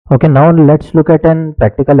Okay, now let's look at an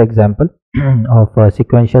practical example of a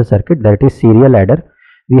sequential circuit, that is serial adder.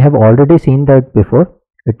 We have already seen that before.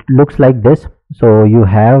 It looks like this. So you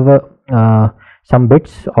have some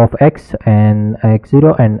bits of x and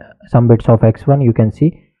x0 and some bits of x1. You can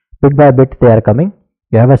see bit by bit they are coming.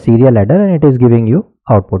 You have a serial adder and it is giving you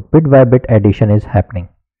output. Bit by bit addition is happening.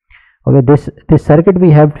 Okay, this circuit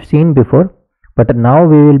we have seen before, but now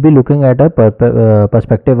we will be looking at a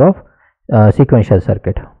perspective of sequential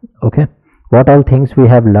circuit. Okay, what all things we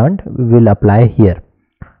have learned we will apply here.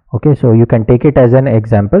 Okay, so you can take it as an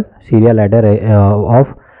example, serial adder of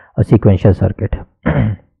a sequential circuit.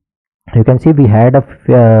 You can see we had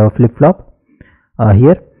a flip-flop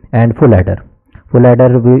here and full adder. Full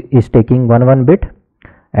adder is taking one bit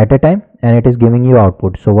at a time and it is giving you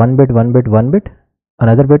output. So one bit,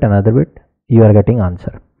 another bit, you are getting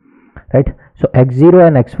answer, right? So x0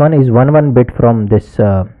 and x1 is one bit from this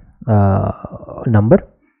number,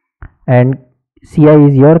 and ci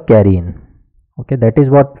is your carry in. Okay, that is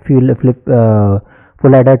what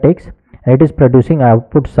full adder takes, and it is producing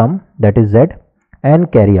output sum, that is z,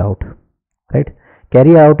 and carry out, right?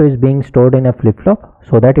 Carry out is being stored in a flip-flop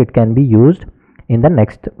so that it can be used in the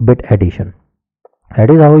next bit addition. That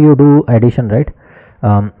is how you do addition, right?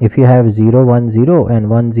 If you have 0 1 0 and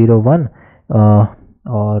 1 0 1,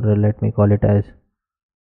 or let me call it as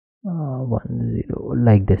 1 0,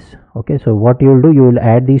 like this. Okay, so what you will do, you will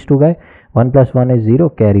add these two guys. 1 plus 1 is 0,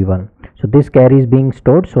 carry 1. So this carry is being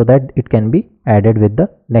stored so that it can be added with the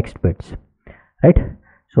next bits, right?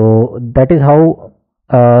 So that is how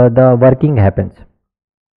the working happens.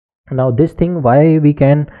 Now this thing, why we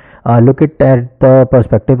can look at the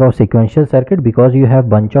perspective of sequential circuit, because you have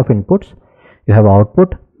bunch of inputs, you have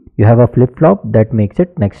output, you have a flip-flop that makes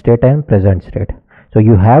it next state and present state. So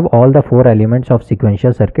you have all the four elements of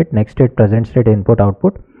sequential circuit: next state, present state, input,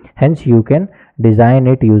 output. Hence you can design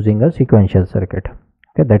it using a sequential circuit.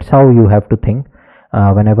 Okay, that's how you have to think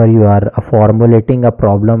whenever you are formulating a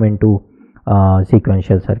problem into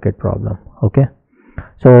sequential circuit problem. Okay,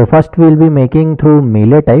 so first we will be making through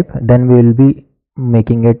Mealy type, then we will be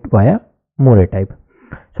making it via Moore type.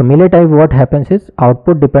 So Mealy type, what happens is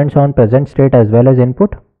output depends on present state as well as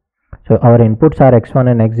input. So our inputs are x1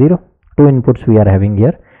 and x0, two inputs we are having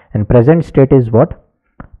here, and present state is what?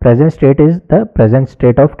 Present state is the present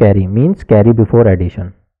state of carry, means carry before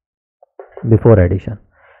addition. Before addition,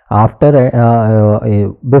 after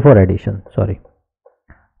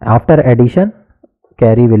addition,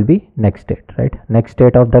 carry will be next state, right? Next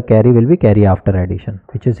state of the carry will be carry after addition,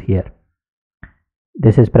 which is here.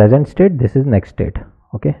 This is present state, this is next state.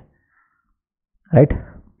 Okay, right?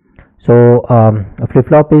 So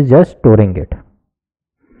flip-flop is just storing it.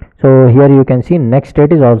 So here you can see next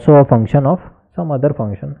state is also a function of some other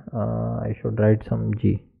function. I should write some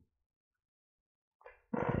g,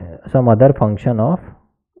 some other function of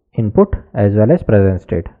input as well as present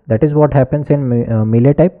state. That is what happens in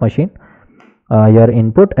Mealy type machine. Your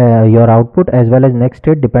input, your output as well as next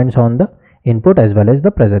state depends on the input as well as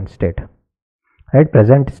the present state, right?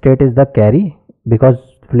 Present state is the carry, because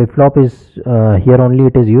flip-flop is here only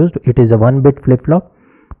it is used. It is a 1 bit flip-flop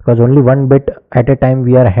because only 1 bit at a time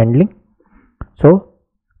we are handling. So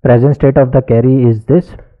present state of the carry is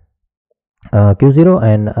this q0,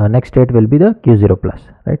 and next state will be the q0 plus,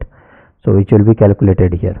 right? So which will be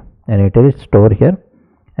calculated here, and it is stored here,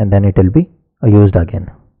 and then it will be used again,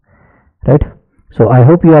 right? So I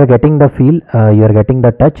hope you are getting the feel, you are getting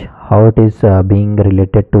the touch how it is being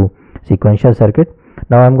related to sequential circuit.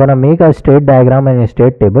 Now I'm gonna make a state diagram and a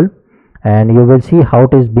state table, and you will see how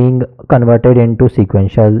it is being converted into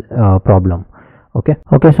sequential problem. Okay,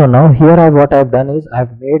 so now here what I've done is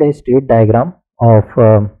I've made a state diagram of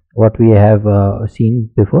what we have seen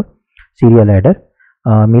before, serial adder,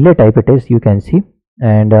 Mealy type it is, you can see,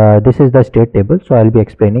 and this is the state table. So I'll be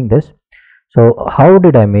explaining this. So how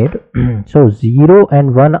did I made? So 0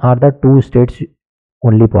 and 1 are the two states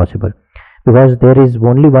only possible, because there is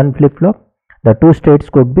only one flip-flop. The two states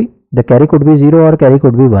could be, the carry could be 0 or carry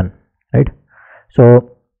could be 1, right?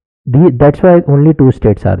 So that's why only two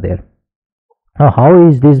states are there. Now how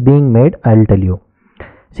is this being made? I'll tell you.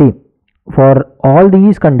 See, for all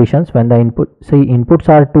these conditions, when the input, say inputs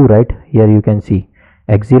are 2, right? Here you can see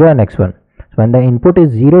x0 and x1. So when the input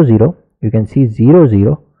is 0 0, you can see 0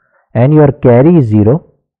 0, and your carry is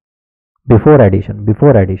 0 before addition,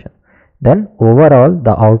 then overall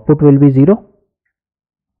the output will be 0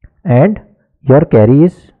 and your carry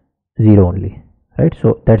is 0 only, right?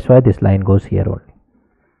 So that's why this line goes here only.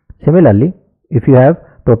 Similarly, if you have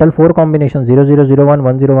total 4 combinations, 0 0 0 1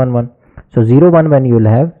 1 0 1 1, so 0 1 when you will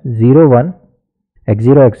have 0 1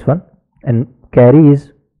 x0 x1, and carry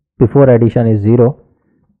is before addition is 0,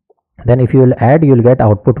 Then if you will add, you will get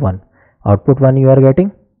output 1. Output 1 you are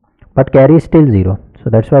getting, but carry is still 0. So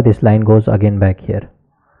that's why this line goes again back here.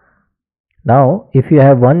 Now if you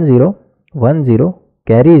have 1 0 1 0,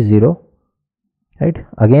 carry is 0, right?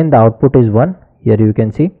 Again the output is 1, here you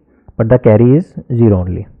can see, but the carry is 0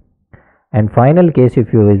 only. And final case,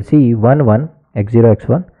 if you will see 1 1 x0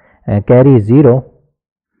 x1 and carry is 0,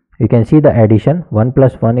 you can see the addition. 1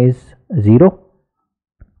 plus 1 is 0,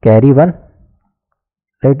 carry 1,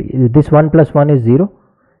 right? This 1 plus 1 is 0,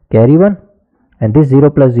 carry 1, and this 0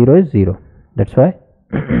 plus 0 is 0. That's why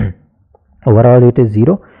overall it is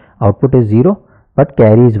 0, output is 0, but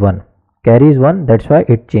carry is 1. Carry is 1, that's why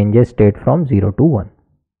it changes state from 0 to 1,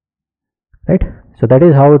 right? So that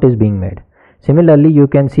is how it is being made. Similarly, you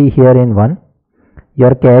can see here in 1,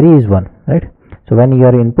 your carry is 1, right? So when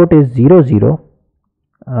your input is 0 0,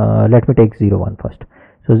 let me take 0 1 first.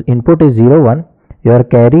 So input is 0 1, your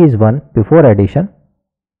carry is 1 before addition.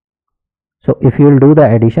 So if you will do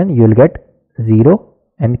the addition, you will get 0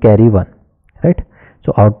 and carry 1, right?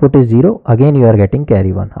 So output is 0, again you are getting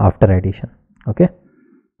carry 1 after addition. Okay,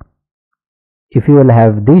 if you will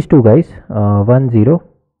have these two guys, 1 0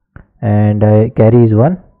 and carry is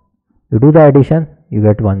 1, you do the addition, you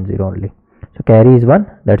get 1 0 only. So carry is 1,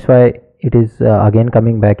 that's why it is again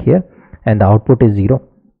coming back here, and the output is 0.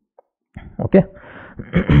 Okay,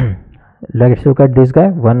 let's look at this guy.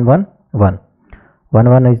 1 1 1 1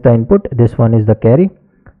 1 is the input, this one is the carry.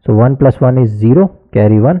 So 1 plus 1 is 0,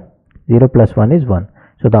 carry 1, 0 plus 1 is 1.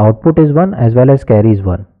 So the output is 1 as well as carry is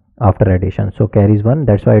 1 after addition. So carry is 1,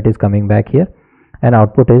 that's why it is coming back here, and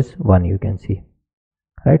output is 1, you can see,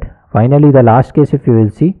 right? Finally the last case, if you will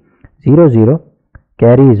see 0 0,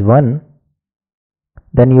 carry is 1,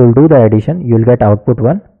 then you will do the addition, you will get output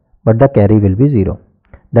 1, but the carry will be 0.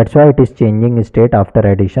 That's why it is changing state after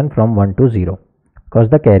addition from 1 to 0, because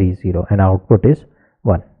the carry is 0 and output is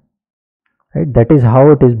 1, right? That is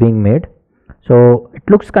how it is being made. So it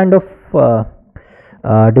looks kind of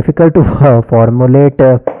difficult to formulate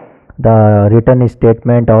the written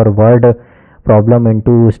statement or word problem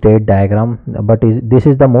into state diagram, but this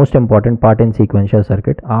is the most important part in sequential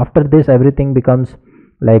circuit. After this, everything becomes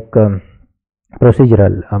like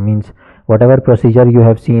procedural, means whatever procedure you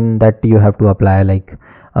have seen, that you have to apply. Like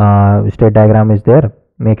state diagram is there,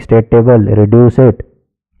 make state table, reduce it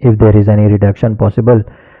if there is any reduction possible,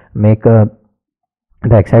 make the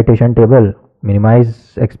excitation table,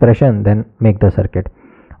 minimize expression, then make the circuit.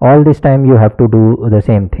 All this time you have to do the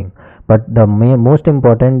same thing, but the most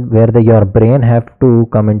important where your brain have to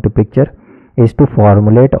come into picture is to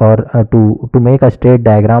formulate or to make a state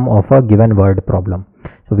diagram of a given word problem.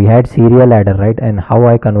 So we had serial adder, right? And how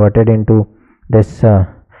I converted into this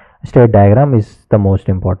state diagram is the most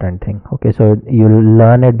important thing. Okay, so you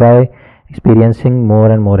learn it by experiencing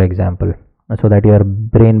more and more example, so that your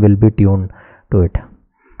brain will be tuned to it.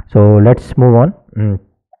 So let's move on.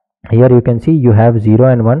 Here you can see you have 0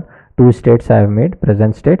 and 1, two states I have made,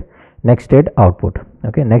 present state, next state, output.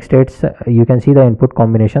 Okay, next states you can see the input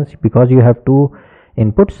combinations, because you have two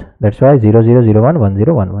inputs, that's why 0 0 0 1 1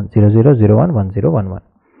 0 1 1 0 0 0 1 1 0 1 1,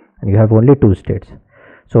 and you have only two states.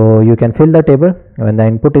 So you can fill the table. When the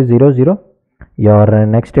input is 0 0, your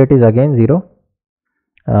next state is again 0,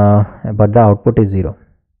 but the output is 0,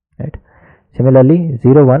 right? Similarly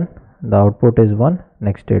 0 1, the output is 1,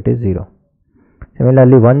 next state is 0.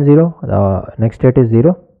 Similarly 1 0, the next state is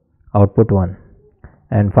 0, output 1.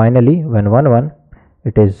 And finally when 1 1,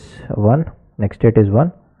 it is 1, next state is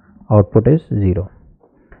 1, output is 0.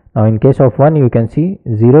 Now in case of 1, you can see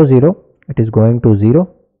 0 0, it is going to 0,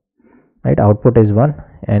 right? Output is 1,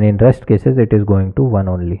 and in rest cases it is going to 1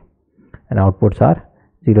 only, and outputs are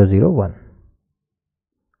 0 0 1,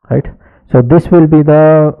 right? So this will be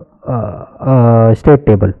the state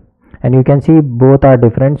table, and you can see both are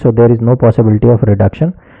different, so there is no possibility of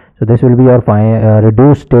reduction. So this will be your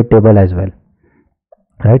reduced state table as well,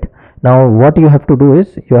 right? Now what you have to do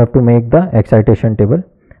is you have to make the excitation table.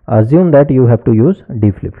 Assume that you have to use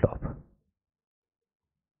D flip-flop.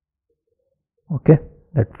 Okay,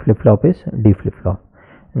 that flip-flop is D flip-flop.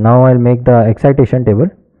 Now I'll make the excitation table,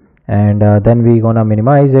 and then we gonna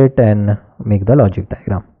minimize it and make the logic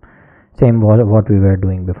diagram, same what we were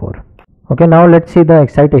doing before. Okay, now let's see the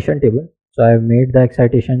excitation table. So I have made the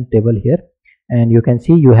excitation table here, and you can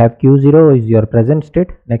see you have Q0 is your present state,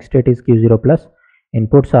 next state is Q0 plus,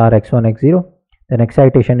 inputs are x1 x0, then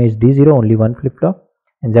excitation is D0, only one flip-flop,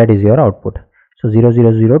 and Z is your output. So 0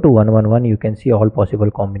 0 0 to 1 1 1, you can see all possible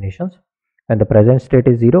combinations. When the present state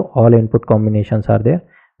is 0, all input combinations are there,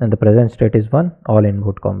 and the present state is 1, all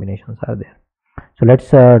input combinations are there. So let's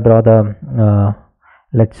draw the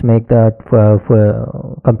let's make that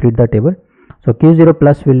complete the table. So q0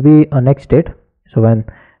 plus will be a next state. So when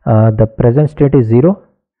the present state is 0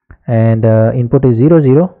 and input is 0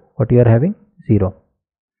 0, what you are having? 0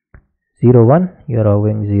 0 1, you are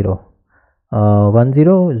having 0 1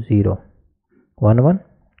 0 0 1 1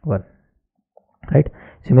 1, right?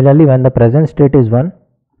 Similarly, when the present state is 1,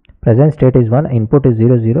 input is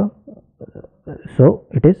 0 0, so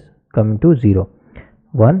it is coming to 0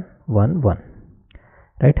 1 1 1,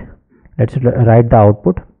 right? Let's write the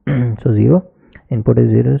output. So 0, input is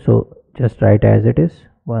 0, so just write as it is,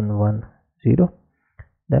 1 1 0,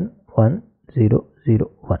 then 1 0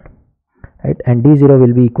 0 1, right? And D0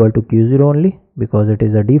 will be equal to Q0 only, because it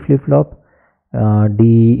is a D flip flop.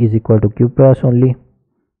 D is equal to Q plus only,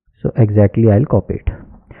 so exactly I'll copy it.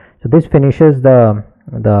 So this finishes the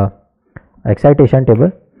excitation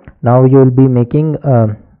table. Now you will be making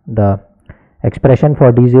the expression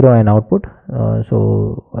for D0 and output.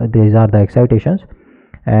 So these are the excitations,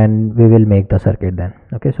 and we will make the circuit then.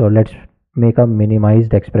 Okay, so let's make a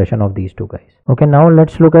minimized expression of these two guys. Okay, now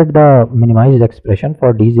let's look at the minimized expression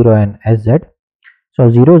for D0 and SZ. So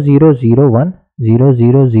 0 0 0 1 0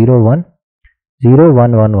 0 0 1 0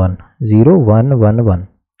 1 1 1 0 1 1 1.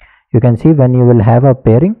 You can see when you will have a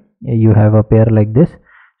pairing, you have a pair like this,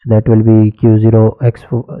 so that will be Q0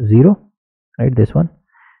 X0, right? This one.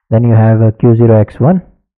 Then you have a Q0 X1,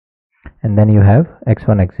 and then you have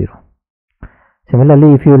X1 X0.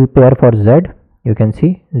 Similarly, if you will pair for Z, you can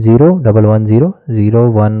see 0 1 1 0 0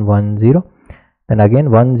 1 1 0, then again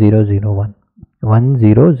 1 0 0 1 1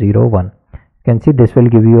 0 0 1. You can see this will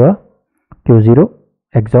give you a Q0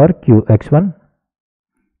 XOR Q X1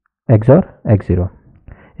 XOR X0.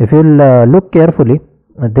 If you look carefully,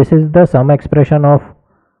 this is the sum expression of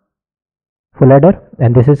full adder,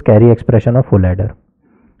 and this is carry expression of full adder,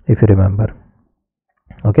 if you remember.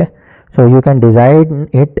 Okay, so you can design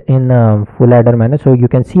it in a full adder manner. So you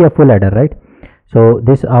can see a full adder, right? So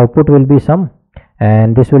this output will be sum,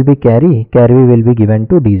 and this will be carry. Carry will be given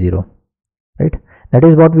to D0, right? That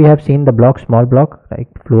is what we have seen the block, small block, like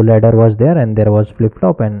full adder was there, and there was flip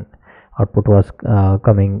flop, and output was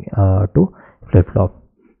coming to flip flop,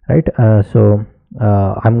 right? So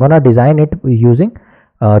I'm gonna design it using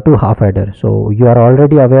two half adder. So you are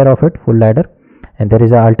already aware of it, full adder, and there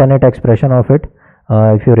is an alternate expression of it,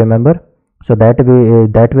 if you remember. So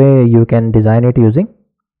that way you can design it using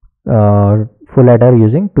full adder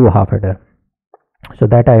using two half adder. So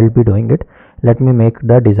that I will be doing it. Let me make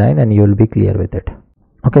the design and you will be clear with it.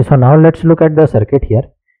 Okay, so now let's look at the circuit here.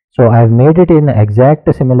 So I have made it in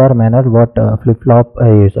exact similar manner what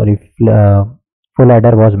full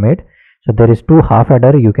adder was made. So there is two half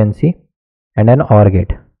adder, you can see, and an OR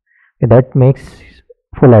gate. Okay, that makes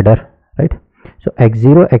full adder, right? So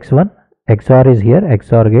X0 X1 XOR is here,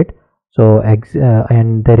 XOR gate. So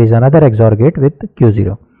and there is another XOR gate with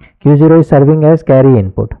Q0. Q0 is serving as carry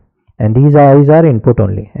input, and these eyes are input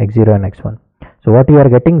only, X0 and X1. So what you are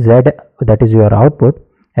getting, Z, that is your output,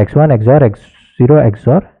 X1 XOR X0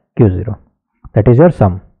 XOR Q0, that is your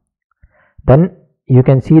sum. Then you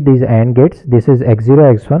can see these AND gates. This is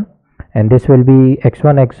X0 X1, and this will be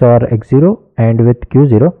X1 XOR X0 and with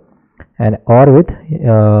Q0, and or with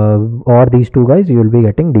or these two guys, you will be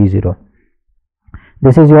getting D0.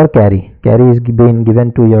 This is your carry. Carry is being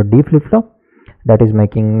given to your D flip flop, that is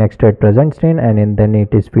making next state present state, and then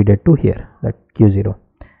it is fed to here, that Q0,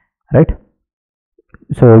 right?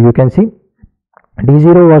 So you can see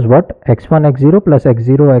D0 was what, X1 X0 plus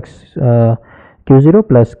X0 X Q0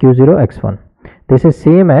 plus Q0 X1. This is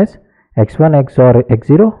same as X1 XOR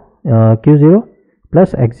X0 Q0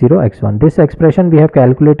 plus X0 X1. This expression we have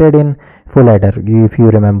calculated in full adder, if you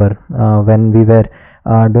remember, when we were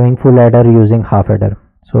doing full adder using half adder.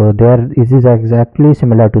 So there this is exactly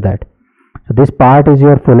similar to that. So this part is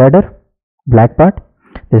your full adder, black part.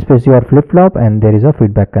 This is your flip flop, and there is a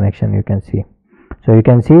feedback connection, you can see. So you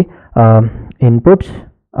can see inputs,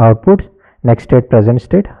 outputs, next state, present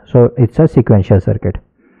state. So it's a sequential circuit.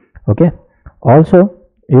 Okay, also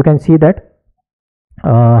you can see that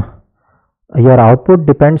your output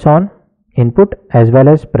depends on input as well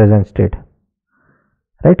as present state,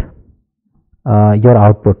 right? Your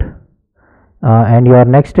output and your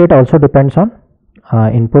next state also depends on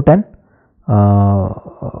input and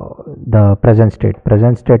the present state.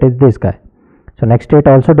 Present state is this guy. So next state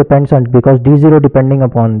also depends on, because D0 depending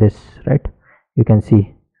upon this, right? You can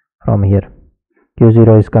see from here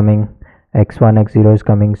Q0 is coming, X1 X0 is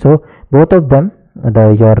coming. So both of them,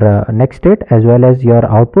 your next state as well as your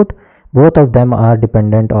output, both of them are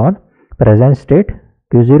dependent on present state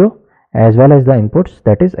Q0 as well as the inputs,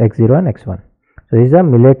 that is X0 and X1. So this is a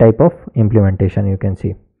Mealy type of implementation, you can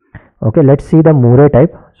see. Okay, let's see the Murray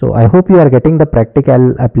type. So I hope you are getting the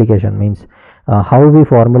practical application, means how we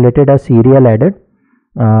formulated a serial added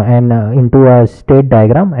and into a state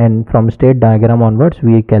diagram, and from state diagram onwards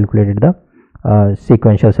we calculated the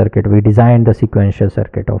sequential circuit. We designed the sequential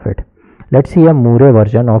circuit of it. Let's see a Moore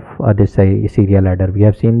version of this serial adder. We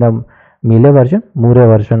have seen the Mealy version. Moore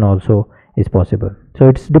version also is possible. So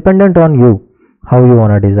it's dependent on you how you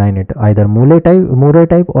want to design it, either Moore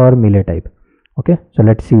type or Mealy type. Okay, so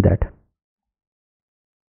let's see that.